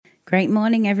Great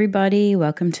morning, everybody.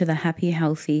 Welcome to the Happy,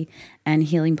 Healthy and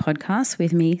Healing podcast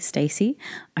with me, Stacey.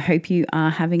 I hope you are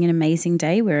having an amazing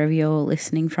day wherever you're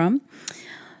listening from.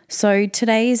 So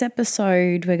today's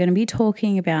episode, we're going to be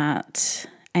talking about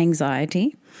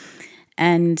anxiety,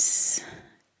 and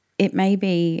it may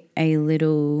be a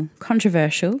little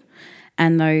controversial.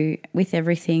 And though with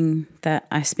everything that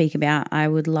I speak about, I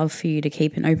would love for you to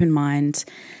keep an open mind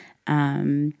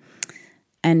and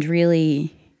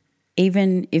really,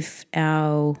 even if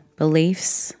our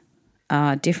beliefs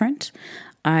are different,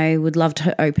 I would love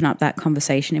to open up that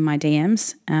conversation in my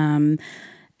DMs.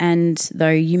 And though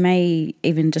you may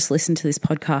even just listen to this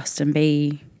podcast and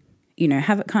be,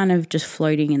 have it kind of just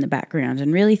floating in the background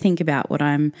and really think about what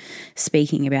I'm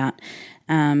speaking about.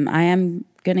 I am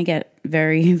going to get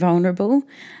very vulnerable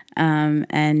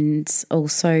and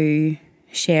also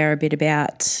share a bit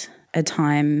about a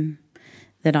time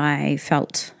that I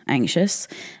felt anxious.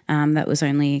 That was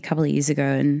only a couple of years ago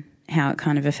and how it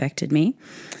kind of affected me.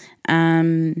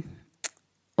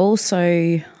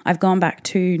 Also, I've gone back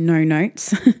to no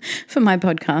notes for my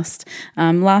podcast.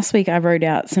 Last week I wrote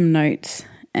out some notes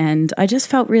and I just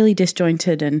felt really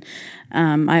disjointed, and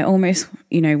I almost,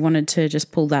 wanted to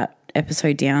just pull that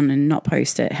episode down and not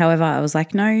post it. However, I was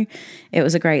like, no, it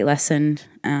was a great lesson.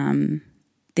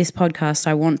 This podcast,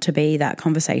 I want to be that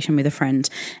conversation with a friend.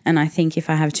 And I think if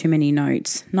I have too many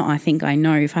notes, I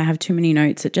know if I have too many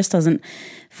notes, it just doesn't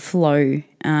flow.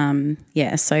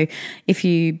 So if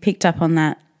you picked up on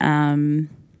that,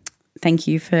 thank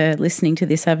you for listening to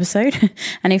this episode.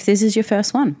 And if this is your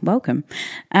first one, welcome.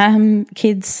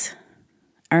 Kids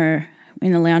are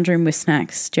in the lounge room with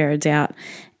snacks. Jared's out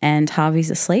and Harvey's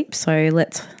asleep. So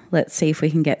let's see if we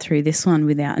can get through this one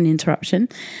without an interruption.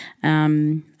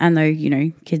 And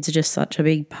though, kids are just such a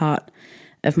big part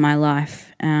of my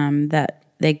life, that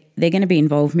they're going to be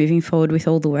involved moving forward with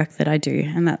all the work that I do.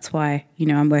 And that's why,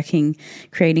 I'm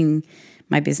creating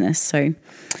my business. So,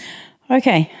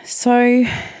 okay, so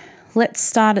let's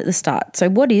start at the start. So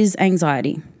what is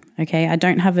anxiety? Okay, I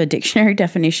don't have a dictionary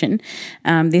definition.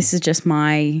 This is just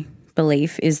my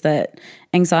belief, is that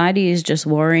anxiety is just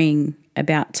worrying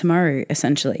about tomorrow,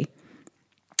 essentially.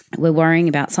 We're worrying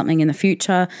about something in the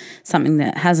future, something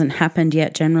that hasn't happened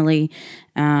yet generally.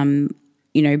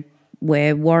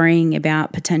 We're worrying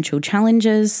about potential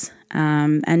challenges,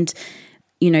 and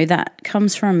that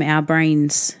comes from our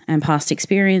brains and past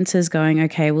experiences going,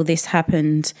 okay, well, this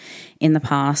happened in the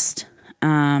past,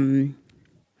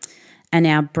 and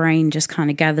our brain just kind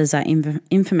of gathers that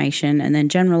information and then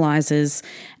generalizes,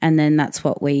 and then that's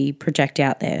what we project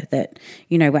out there, that,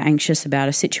 we're anxious about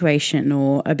a situation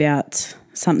or about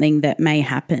something that may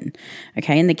happen,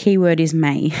 okay? And the key word is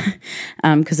may,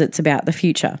 because it's about the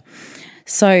future.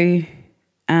 So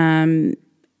I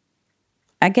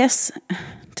guess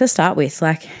to start with,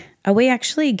 are we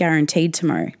actually guaranteed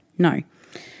tomorrow? No.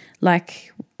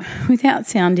 Without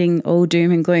sounding all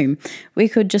doom and gloom, we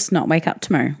could just not wake up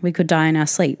tomorrow. We could die in our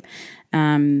sleep.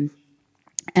 And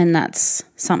that's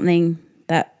something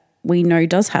that we know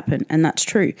does happen, and that's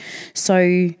true.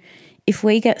 So if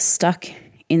we get stuck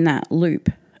in that loop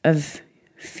of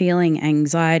feeling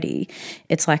anxiety,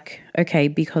 it's like, okay,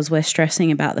 because we're stressing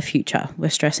about the future. We're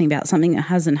stressing about something that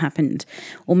hasn't happened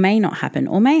or may not happen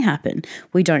or may happen.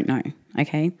 We don't know,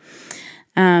 okay?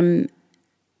 And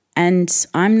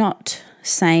I'm not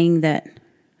saying that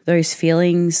those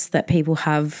feelings that people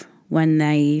have when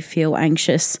they feel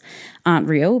anxious aren't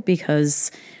real,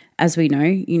 because as we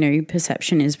know,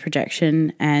 perception is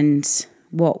projection, and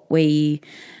what we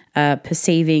are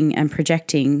perceiving and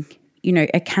projecting,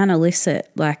 it can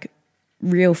elicit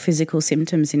real physical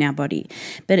symptoms in our body.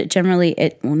 But it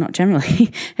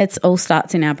all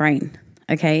starts in our brain,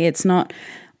 okay? It's not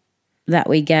that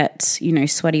we get,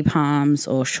 sweaty palms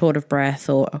or short of breath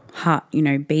or heart,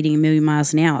 beating a million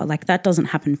miles an hour. That doesn't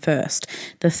happen first.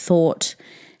 The thought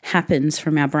happens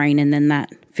from our brain, and then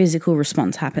that physical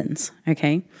response happens,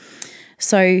 okay?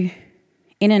 So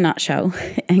in a nutshell,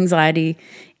 anxiety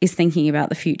is thinking about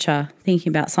the future,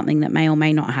 thinking about something that may or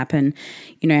may not happen,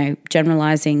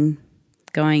 generalizing,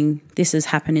 going, this has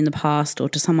happened in the past or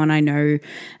to someone I know,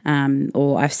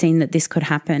 or I've seen that this could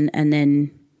happen, and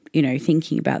then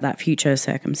thinking about that future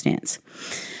circumstance.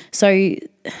 So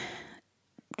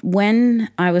when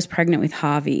I was pregnant with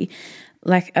Harvey,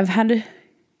 I've had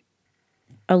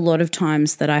a lot of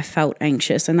times that I felt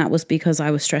anxious, and that was because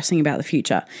I was stressing about the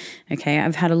future. Okay,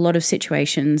 I've had a lot of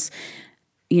situations,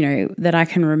 that I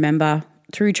can remember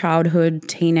through childhood,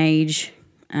 teenage,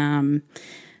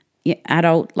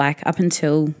 adult, up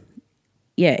until,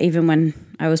 even when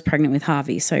I was pregnant with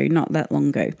Harvey, so not that long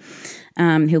ago.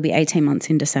 He'll be 18 months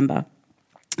in December.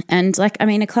 And like, I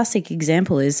mean, a classic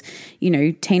example is,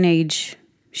 teenage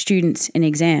students in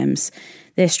exams.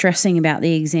 They're stressing about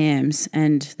the exams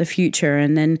and the future.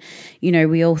 And then,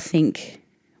 we all think,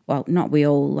 well, not we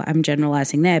all, I'm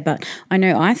generalizing there, but I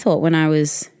know I thought when I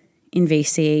was in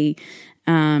VCE,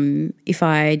 if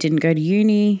I didn't go to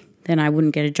uni, then I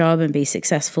wouldn't get a job and be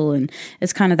successful. And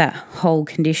it's kind of that whole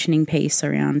conditioning piece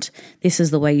around this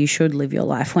is the way you should live your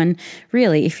life. When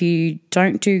really, if you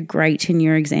don't do great in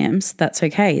your exams, that's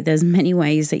okay. There's many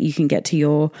ways that you can get to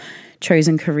your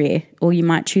chosen career, or you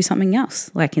might choose something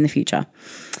else like in the future.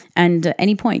 And at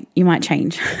any point you might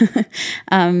change.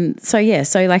 So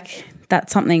like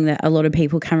that's something that a lot of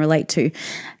people can relate to.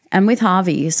 And with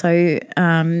Harvey, so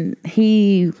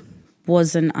he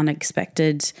was an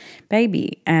unexpected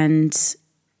baby, and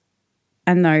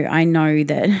though I know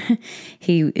that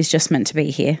he is just meant to be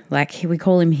here, like we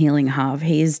call him Healing Harv.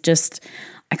 He is just,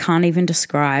 I can't even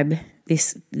describe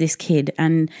this kid,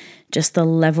 and just the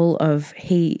level of,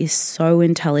 he is so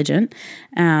intelligent.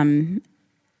 It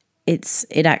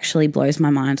actually blows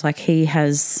my mind. Like he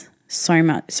has so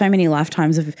many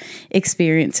lifetimes of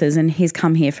experiences, and he's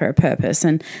come here for a purpose,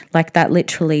 and like that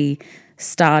literally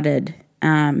started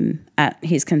at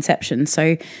his conception.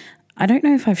 So I don't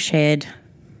know if I've shared,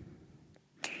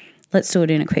 let's do it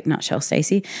in a quick nutshell,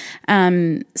 Stacey.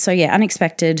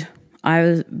 Unexpected.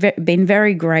 I've been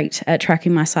very great at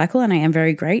tracking my cycle, and I am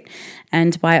very great.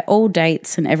 And by all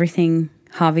dates and everything,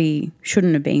 Harvey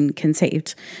shouldn't have been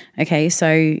conceived. Okay,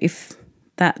 so if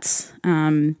that's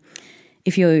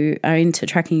if you are into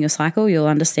tracking your cycle, you'll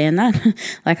understand that.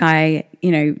 Like I,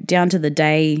 down to the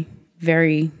day,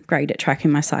 very great at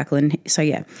tracking my cycle. And so,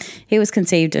 he was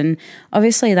conceived, and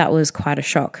obviously that was quite a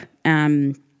shock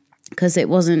because it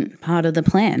wasn't part of the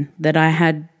plan that I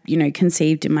had,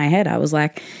 conceived in my head. I was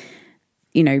like,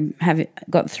 have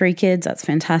got 3 kids, that's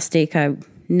fantastic. I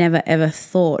never ever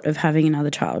thought of having another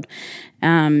child.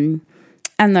 And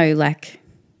though like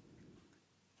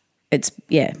it's,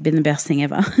 been the best thing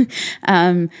ever.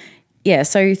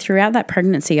 So throughout that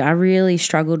pregnancy, I really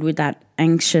struggled with that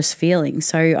anxious feeling.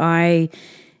 So I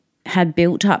had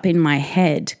built up in my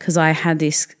head, because I had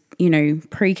this,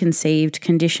 preconceived,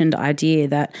 conditioned idea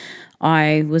that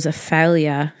I was a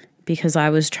failure because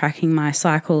I was tracking my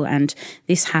cycle, and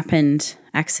this happened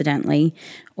accidentally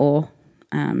or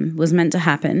was meant to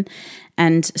happen.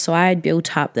 And so I had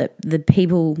built up that the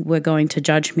people were going to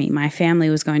judge me. My family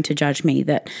was going to judge me,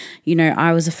 that,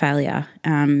 I was a failure.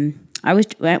 I was,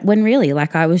 when really,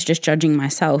 like, I was just judging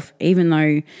myself, even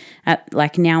though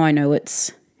now I know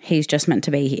he's just meant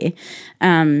to be here.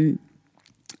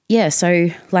 So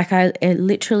like it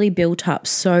literally built up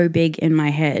so big in my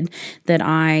head that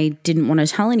I didn't want to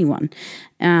tell anyone.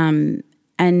 And,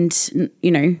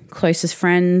 closest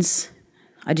friends,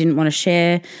 I didn't want to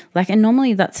share. And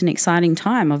normally that's an exciting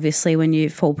time, obviously, when you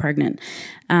fall pregnant,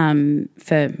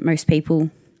 for most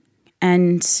people.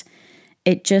 And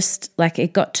it just,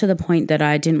 it got to the point that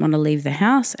I didn't want to leave the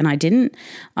house, and I didn't.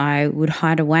 I would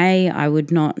hide away. I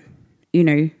would not,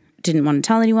 didn't want to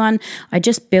tell anyone. I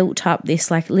just built up this,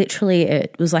 literally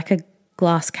it was like a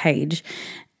glass cage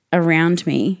around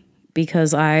me,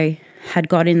 because I had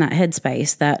got in that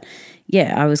headspace that,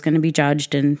 I was going to be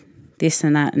judged and this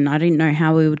and that, and I didn't know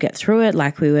how we would get through it.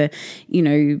 Like we were,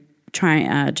 trying,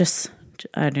 I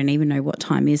don't even know what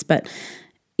time is, but,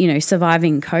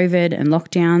 surviving COVID and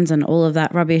lockdowns and all of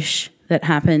that rubbish that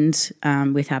happened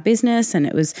with our business. And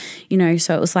it was,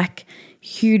 so it was like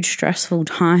huge stressful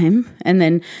time, and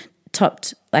then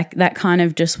topped, that kind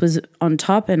of just was on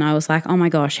top, and I was like, oh my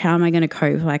gosh, how am I going to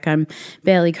cope? I'm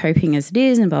barely coping as it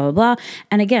is, and blah, blah, blah.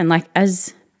 And again,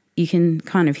 as you can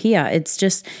kind of hear,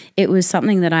 it was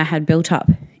something that I had built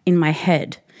up in my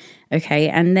head, okay?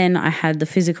 And then I had the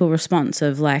physical response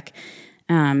of heart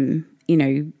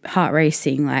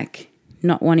racing,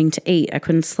 not wanting to eat. I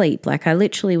couldn't sleep. I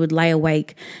literally would lay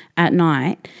awake at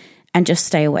night and just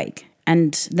stay awake.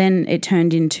 And then it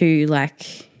turned into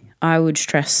I would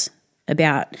stress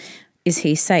about, is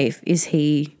he safe? Is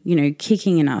he,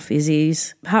 kicking enough? Is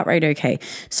his heart rate okay?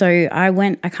 So I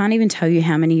can't even tell you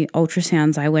how many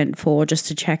ultrasounds I went for just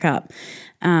to check up.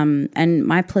 And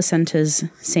my placentas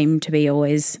seem to be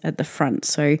always at the front.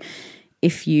 So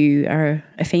if you are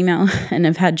a female and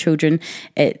have had children,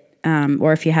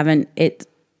 or if you haven't,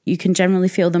 you can generally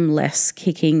feel them less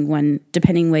kicking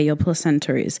depending where your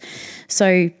placenta is.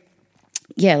 So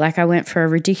I went for a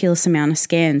ridiculous amount of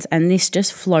scans, and this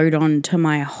just flowed on to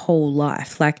my whole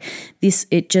life.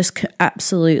 It just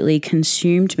absolutely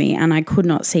consumed me, and I could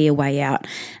not see a way out.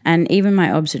 And even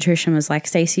my obstetrician was like,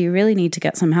 Stacey, you really need to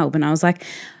get some help. And I was like,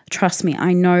 trust me,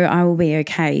 I know I will be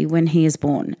okay when he is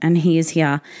born, and he is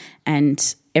here,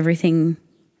 and everything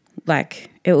like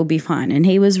it will be fine. And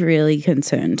he was really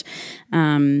concerned.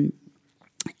 And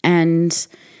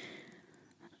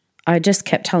I just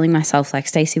kept telling myself, like,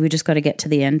 Stacey, we just got to get to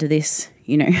the end of this,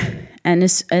 you know. And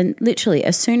literally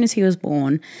as soon as he was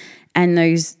born, and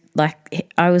those, like,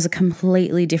 I was a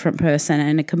completely different person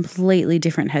and a completely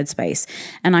different headspace.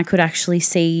 And I could actually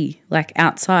see, like,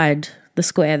 outside the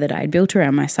square that I had built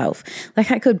around myself.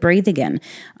 Like, I could breathe again.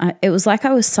 It was like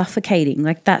I was suffocating.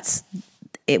 Like,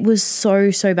 it was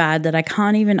so, so bad that I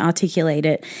can't even articulate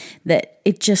it, that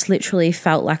it just literally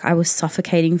felt like I was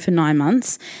suffocating for 9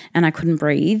 months and I couldn't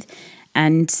breathe.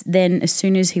 And then as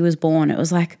soon as he was born, it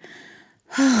was like,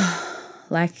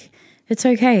 like, it's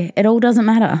okay. It all doesn't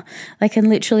matter. Like, and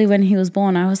literally when he was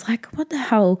born, I was like, what the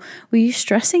hell were you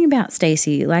stressing about,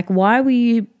 Stacey? Like, why were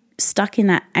you stuck in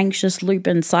that anxious loop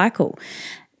and cycle?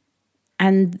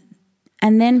 And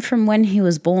then from when he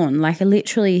was born, like,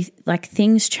 literally, like,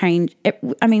 things change.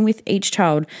 I mean, with each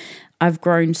child, I've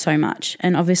grown so much.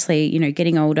 And obviously, you know,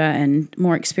 getting older and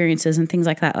more experiences and things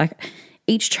like that, like,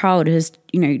 each child has,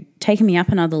 you know, taken me up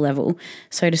another level,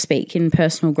 so to speak, in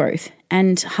personal growth.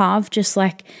 And Harv just,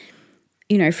 like,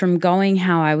 you know, from going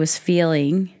how I was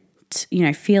feeling, you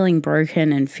know, feeling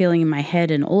broken and feeling in my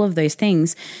head and all of those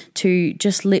things, to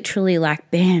just literally, like,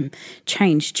 bam,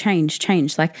 change,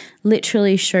 like,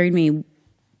 literally showed me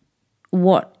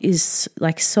what is,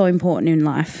 like, so important in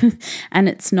life. And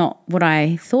it's not what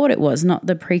I thought it was, not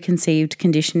the preconceived,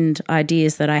 conditioned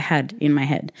ideas that I had in my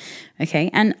head. Okay.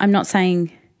 And I'm not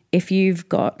saying if you've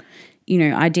got, you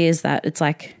know, ideas that it's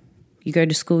like you go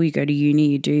to school, you go to uni,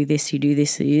 you do this, you do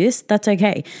this, you do this, that's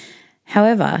okay.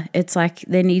 However, it's like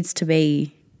there needs to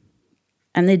be,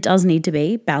 and there does need to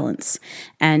be, balance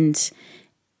and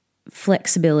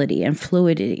flexibility and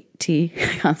fluidity.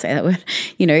 I can't say that word.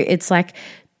 You know, it's like,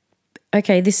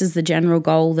 okay, this is the general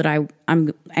goal that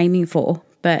I'm aiming for,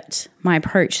 but my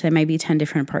approach, there may be 10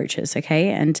 different approaches,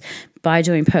 okay? And by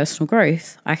doing personal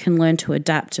growth, I can learn to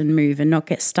adapt and move and not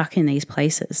get stuck in these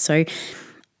places. So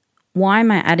why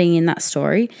am I adding in that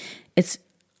story?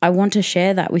 I want to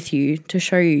share that with you to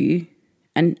show you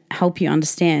and help you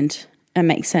understand and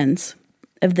make sense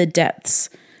of the depths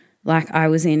like I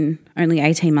was in only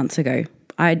 18 months ago.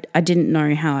 I didn't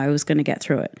know how I was going to get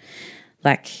through it.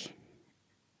 Like,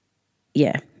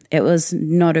 yeah, it was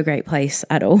not a great place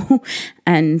at all.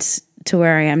 And to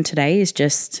where I am today is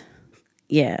just,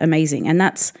 yeah, amazing. And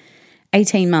that's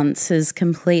 18 months has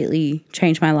completely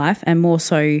changed my life, and more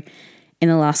so in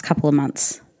the last couple of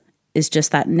months is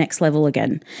just that next level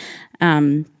again.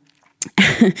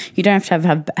 You don't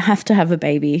have to have a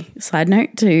baby, side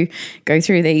note, to go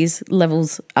through these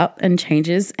levels up and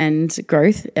changes and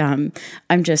growth. I'm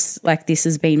just like, this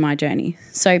has been my journey.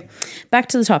 So back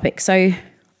to the topic. So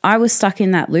I was stuck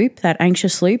in that loop, that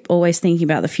anxious loop, always thinking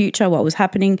about the future, what was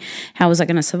happening, how was I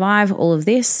going to survive, all of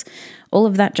this, all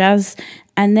of that jazz.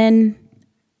 And then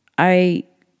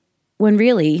when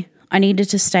really I needed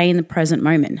to stay in the present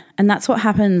moment. And that's what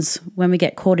happens when we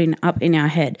get caught up in our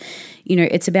head. You know,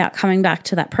 it's about coming back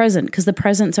to that present, because the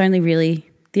present's only really,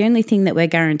 the only thing that we're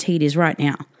guaranteed is right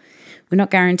now. We're not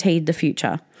guaranteed the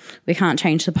future. We can't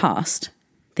change the past.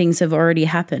 Things have already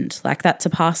happened. Like, that's a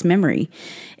past memory.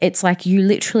 It's like you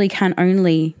literally can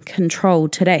only control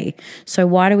today. So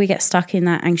why do we get stuck in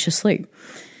that anxious loop?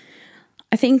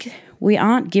 I think we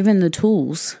aren't given the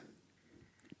tools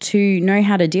to know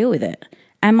how to deal with it.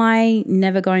 Am I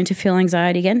never going to feel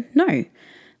anxiety again? No.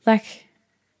 Like,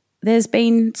 there's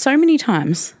been so many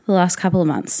times the last couple of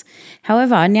months.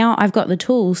 However, now I've got the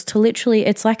tools to literally,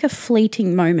 it's like a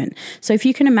fleeting moment. So if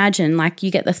you can imagine, like, you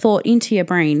get the thought into your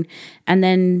brain and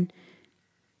then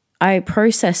I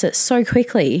process it so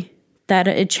quickly that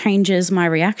it changes my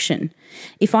reaction.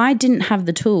 If I didn't have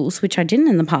the tools, which I didn't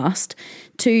in the past,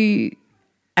 to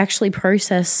actually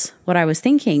process what I was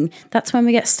thinking, that's when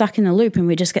we get stuck in the loop and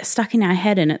we just get stuck in our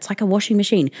head, and it's like a washing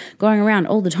machine going around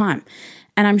all the time.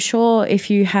 And I'm sure if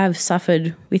you have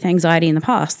suffered with anxiety in the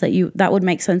past, that would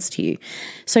make sense to you.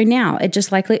 So now it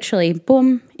just, like, literally,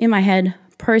 boom, in my head,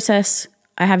 process.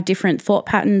 I have different thought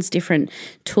patterns, different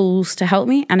tools to help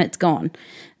me, and it's gone.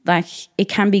 Like, it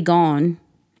can be gone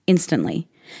instantly.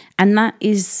 And that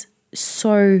is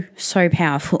so, so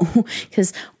powerful,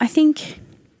 because I think,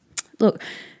 look,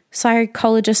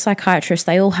 psychologists, psychiatrists,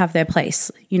 they all have their place.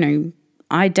 You know,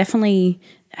 I definitely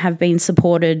have been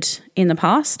supported in the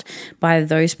past by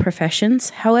those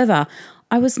professions. However,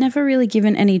 I was never really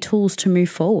given any tools to move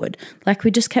forward. Like,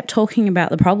 we just kept talking about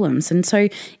the problems. And so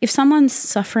if someone's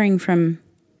suffering,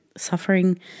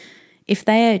 if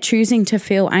they are choosing to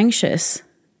feel anxious,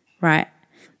 right,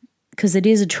 because it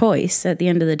is a choice at the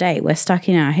end of the day. We're stuck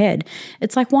in our head.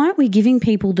 It's like, why aren't we giving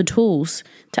people the tools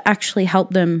to actually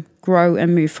help them grow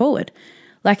and move forward?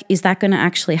 Like, is that going to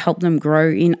actually help them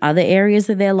grow in other areas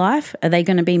of their life? Are they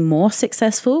going to be more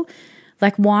successful?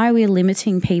 Like, why are we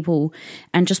limiting people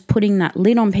and just putting that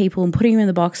lid on people and putting them in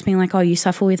the box, being like, oh, you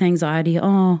suffer with anxiety.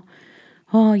 Oh,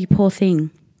 you poor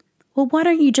thing. Well, why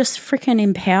don't you just freaking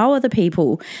empower the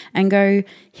people and go,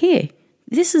 here,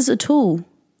 this is a tool,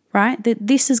 right? That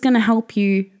this is going to help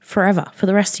you forever, for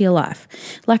the rest of your life.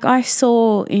 Like, I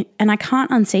saw, and I can't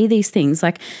unsee these things,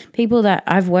 like people that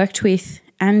I've worked with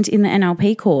and in the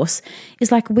NLP course,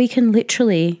 is like, we can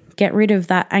literally get rid of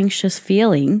that anxious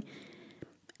feeling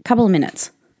a couple of minutes.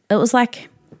 It was like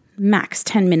max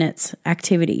 10 minutes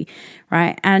activity,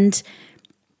 right? And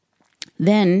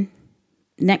then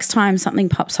next time something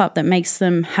pops up that makes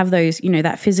them have those,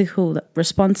 that physical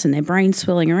response and their brain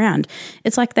swirling around,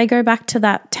 it's like they go back to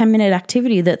that 10-minute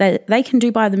activity that they can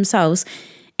do by themselves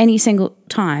any single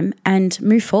time and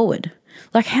move forward.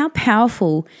 Like, how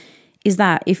powerful is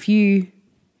that if you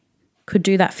could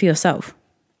do that for yourself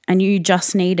and you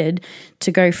just needed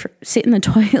to go sit in the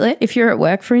toilet? If you're at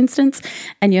work, for instance,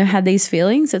 and you had these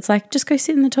feelings, it's like, just go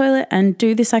sit in the toilet and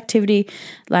do this activity.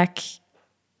 Like,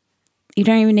 you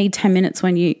don't even need 10 minutes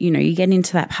when you get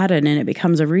into that pattern and it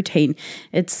becomes a routine.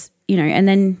 It's, and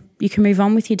then you can move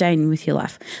on with your day and with your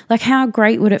life. Like, how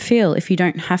great would it feel if you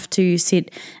don't have to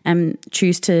sit and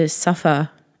choose to suffer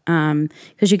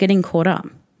because you're getting caught up,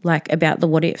 like, about the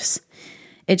what ifs.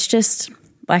 It's just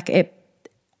like it.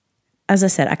 As I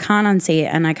said, I can't unsee it,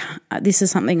 and this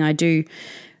is something I do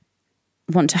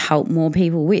want to help more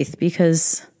people with,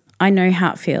 because I know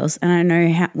how it feels, and I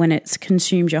know how, when it's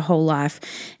consumed your whole life,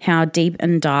 how deep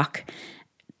and dark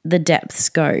the depths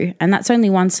go. And that's only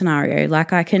one scenario.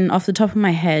 Like, I can, off the top of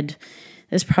my head,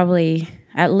 there's probably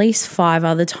at least 5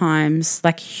 other times,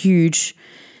 like huge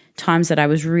times, that I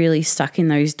was really stuck in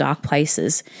those dark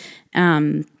places.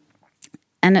 And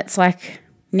it's like,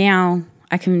 now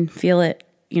I can feel it.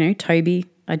 Toby,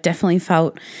 I definitely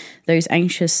felt those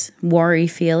anxious worry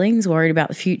feelings, worried about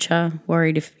the future,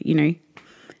 worried if,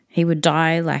 he would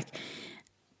die. Like,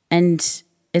 and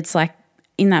it's like,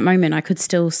 in that moment, I could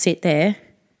still sit there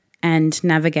and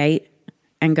navigate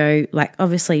and go, like,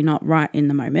 obviously not right in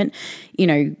the moment.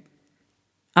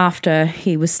 After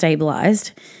he was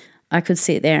stabilized, I could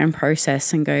sit there and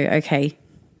process and go, okay,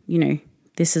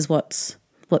 this is what's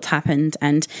happened.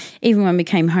 And even when we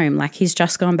came home, like, he's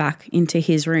just gone back into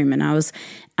his room, and I was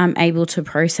able to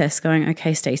process, going,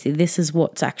 okay, Stacey, this is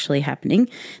what's actually happening.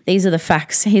 These are the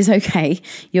facts. He's okay.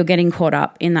 You're getting caught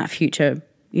up in that future,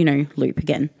 loop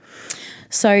again.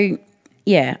 So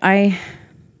yeah, I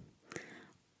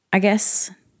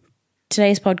guess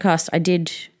today's podcast, I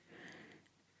did,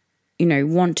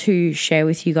 want to share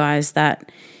with you guys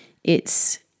that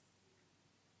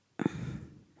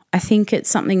I think it's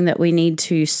something that we need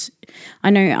to, I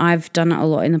know I've done it a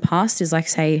lot in the past, is like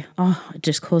say, oh, it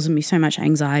just causes me so much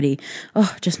anxiety.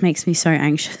 Oh, it just makes me so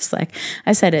anxious. Like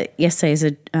I said it yesterday as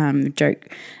a joke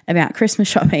about Christmas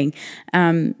shopping.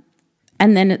 And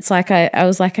then it's like, I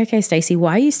was like, okay, Stacey,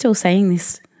 why are you still saying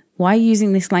this? Why are you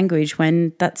using this language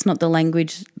when that's not the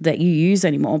language that you use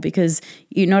anymore? Because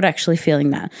you're not actually feeling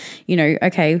that.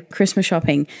 Okay, Christmas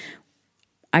shopping.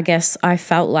 I guess I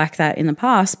felt like that in the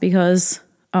past because,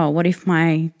 oh, what if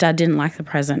my dad didn't like the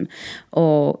present?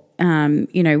 Or,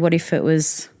 what if it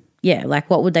was, like,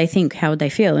 what would they think? How would they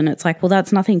feel? And it's like, well,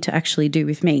 that's nothing to actually do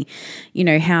with me.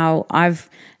 How I've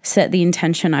set the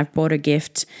intention, I've bought a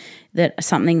gift, that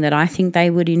something that I think they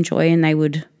would enjoy and they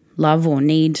would love or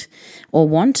need or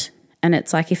want. And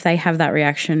it's like, if they have that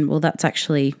reaction, well, that's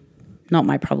actually not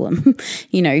my problem.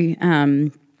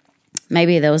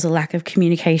 Maybe there was a lack of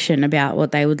communication about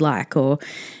what they would like, or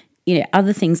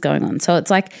other things going on. So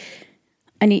it's like,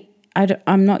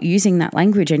 I'm not using that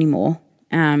language anymore.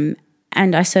 And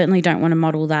I certainly don't want to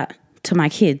model that to my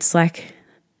kids. Like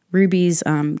Ruby's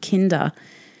kinder,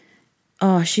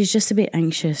 oh, she's just a bit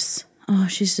anxious. Oh,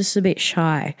 she's just a bit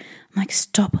shy. I'm like,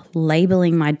 stop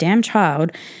labeling my damn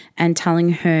child and telling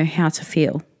her how to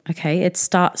feel, okay? It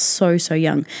starts so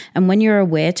young. And when you're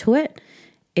aware to it,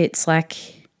 it's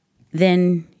like,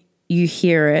 then you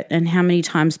hear it, and how many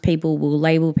times people will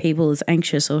label people as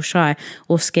anxious or shy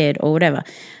or scared or whatever.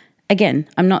 Again,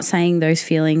 I'm not saying those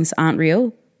feelings aren't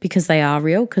real, because they are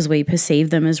real, because we perceive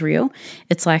them as real.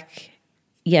 It's like,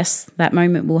 yes, that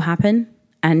moment will happen,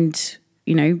 and,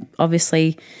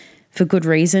 obviously for good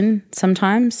reason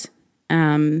sometimes,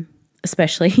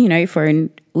 especially, if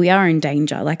we are in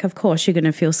danger. Like, of course, you're going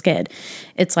to feel scared.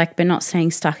 It's like, we're not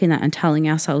staying stuck in that and telling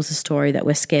ourselves a story that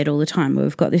we're scared all the time, where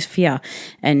we've got this fear.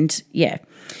 And, yeah.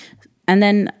 And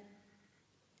then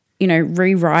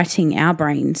rewriting our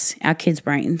brains, our kids'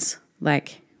 brains.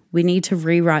 Like, we need to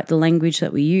rewrite the language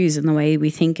that we use and the way we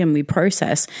think and we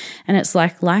process. And it's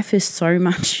like life is so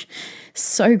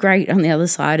great on the other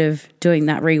side of doing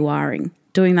that rewiring,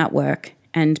 doing that work,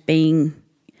 and being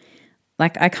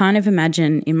like, I kind of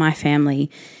imagine in my family,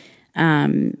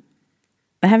 I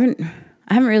haven't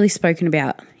really spoken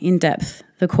about in depth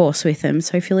the course with them.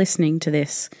 So if you're listening to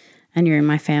this and you're in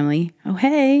my family, oh,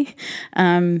 hey,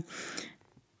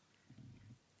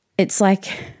 it's like,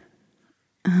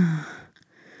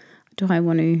 do I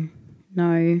want to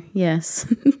know? Yes.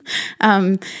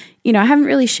 I haven't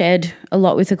really shared a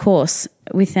lot with the course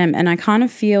with them. And I kind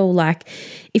of feel like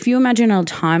if you imagine a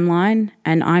timeline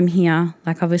and I'm here,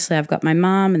 like obviously I've got my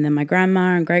mum and then my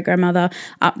grandma and great-grandmother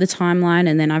up the timeline,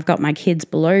 and then I've got my kids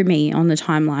below me on the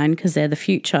timeline because they're the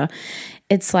future.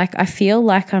 It's like I feel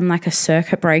like I'm like a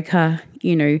circuit breaker,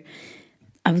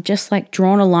 I've just like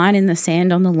drawn a line in the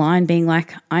sand on the line being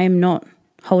like, I am not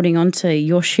holding on to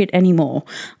your shit anymore.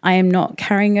 I am not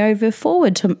carrying over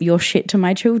forward to your shit to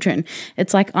my children.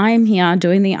 It's like I am here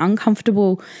doing the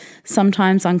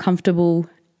sometimes uncomfortable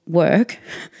work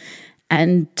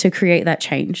and to create that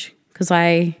change. Because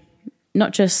in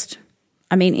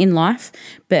life,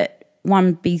 but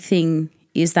one big thing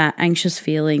is that anxious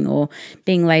feeling or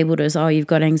being labelled as, oh, you've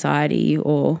got anxiety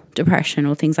or depression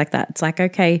or things like that. It's like,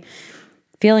 okay,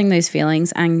 feeling those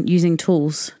feelings and using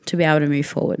tools to be able to move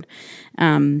forward.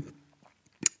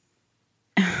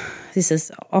 This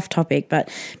is off topic, but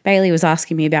Bailey was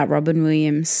asking me about Robin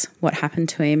Williams, what happened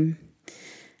to him.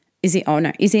 Is he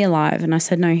alive? And I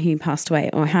said, no, he passed away.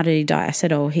 Or how did he die? I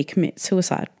said, he committed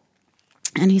suicide.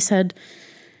 And he said,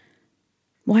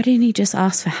 why didn't he just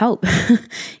ask for help?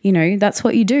 That's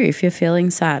what you do if you're feeling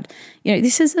sad.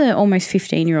 This is an almost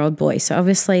 15-year-old boy. So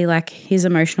obviously like his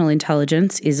emotional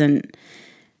intelligence isn't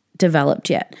developed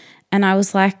yet. And I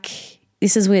was like,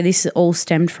 this is where this all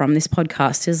stemmed from, this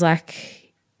podcast, is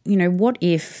like, what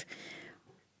if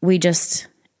we just,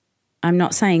 I'm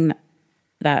not saying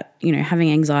that,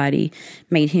 having anxiety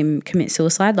made him commit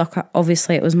suicide. Like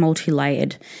obviously it was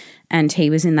multi-layered and he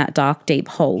was in that dark, deep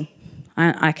hole.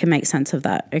 I can make sense of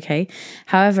that, okay?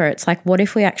 However, it's like, what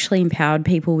if we actually empowered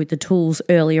people with the tools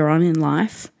earlier on in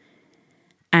life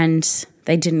and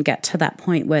they didn't get to that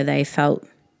point where they felt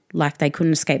like they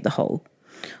couldn't escape the hole,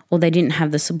 or they didn't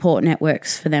have the support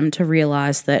networks for them to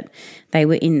realise that they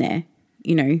were in there,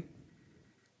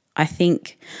 I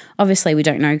think, obviously we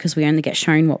don't know because we only get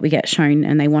shown what we get shown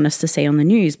and they want us to see on the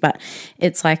news, but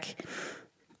it's like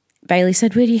Bailey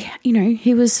said,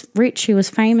 he was rich, he was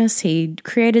famous, he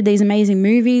created these amazing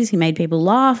movies, he made people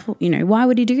laugh, why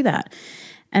would he do that?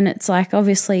 And it's like,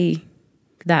 obviously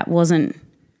that wasn't,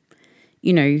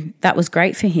 that was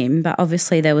great for him, but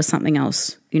obviously there was something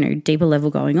else, deeper level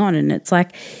going on. And it's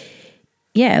like,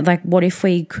 yeah, like what if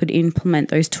we could implement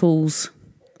those tools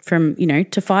from, to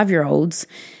 5-year-olds,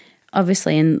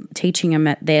 obviously, and teaching them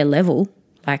at their level.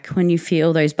 Like when you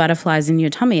feel those butterflies in your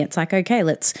tummy, it's like, okay,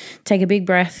 let's take a big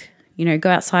breath, go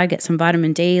outside, get some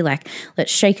vitamin D, like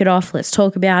let's shake it off, let's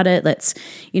talk about it, let's,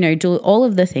 do all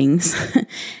of the things.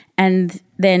 And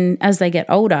then as they get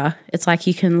older, it's like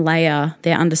you can layer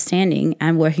their understanding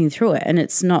and working through it. And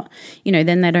it's not,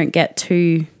 then they don't get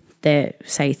to their,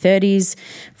 say, 30s,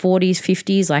 40s,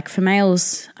 50s. Like for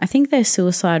males, I think their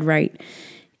suicide rate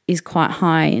is quite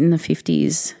high in the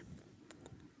 50s,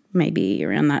 maybe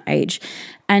around that age.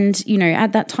 And,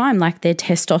 at that time, like their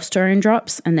testosterone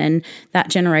drops, and then that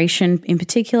generation in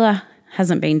particular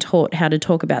hasn't been taught how to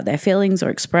talk about their feelings or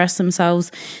express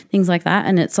themselves, things like that.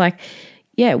 And it's like,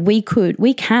 yeah, we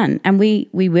can, and we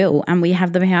will, and we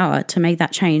have the power to make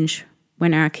that change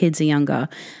when our kids are younger,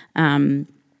 to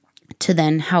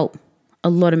then help a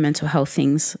lot of mental health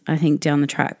things, I think, down the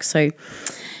track. So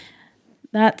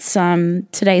that's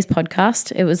today's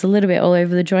podcast. It was a little bit all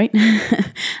over the joint.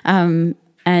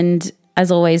 And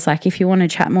as always, like if you want to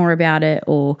chat more about it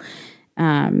or,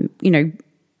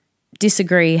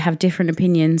 disagree, have different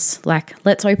opinions, like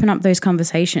let's open up those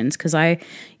conversations, because I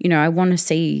want to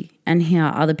see and hear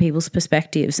other people's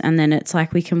perspectives, and then it's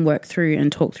like we can work through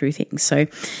and talk through things. So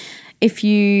if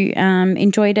you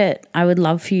enjoyed it, I would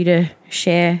love for you to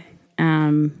share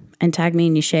and tag me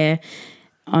in your share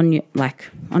on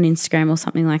Instagram or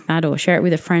something like that, or share it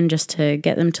with a friend just to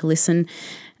get them to listen.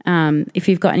 If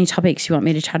you've got any topics you want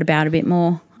me to chat about a bit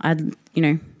more, I'd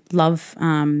love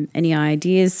any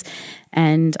ideas,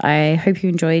 and I hope you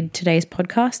enjoyed today's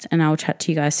podcast, and I'll chat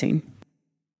to you guys soon.